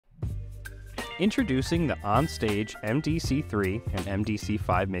Introducing the on-stage MDC3 and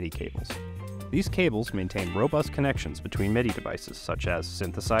MDC5 MIDI cables. These cables maintain robust connections between MIDI devices such as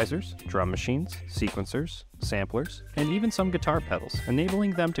synthesizers, drum machines, sequencers, samplers, and even some guitar pedals,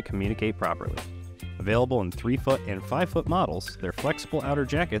 enabling them to communicate properly. Available in 3-foot and 5-foot models, their flexible outer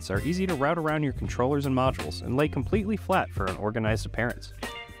jackets are easy to route around your controllers and modules and lay completely flat for an organized appearance.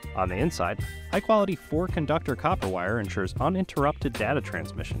 On the inside, high-quality 4-conductor copper wire ensures uninterrupted data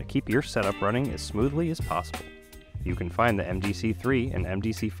transmission to keep your setup running as smoothly as possible. You can find the MDC3 and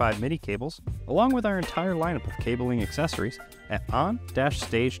MDC5 MIDI cables, along with our entire lineup of cabling accessories, at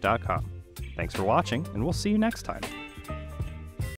on-stage.com. Thanks for watching, and we'll see you next time.